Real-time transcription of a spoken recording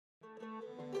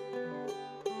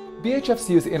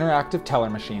BHFCU's interactive teller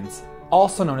machines,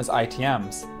 also known as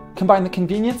ITMs, combine the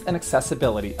convenience and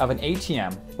accessibility of an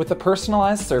ATM with the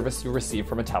personalized service you receive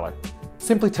from a teller.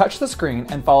 Simply touch the screen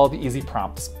and follow the easy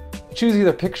prompts. Choose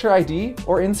either Picture ID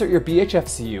or insert your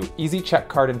BHFCU Easy Check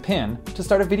card and PIN to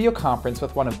start a video conference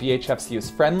with one of BHFCU's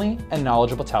friendly and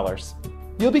knowledgeable tellers.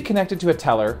 You'll be connected to a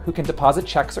teller who can deposit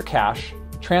checks or cash,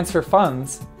 transfer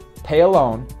funds, pay a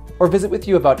loan, or visit with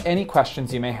you about any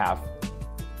questions you may have.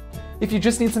 If you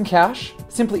just need some cash,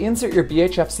 simply insert your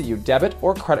BHFCU debit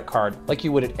or credit card like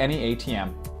you would at any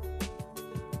ATM.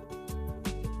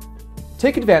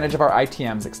 Take advantage of our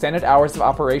ITM's extended hours of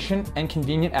operation and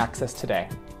convenient access today.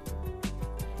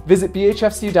 Visit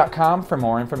bhfcu.com for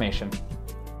more information.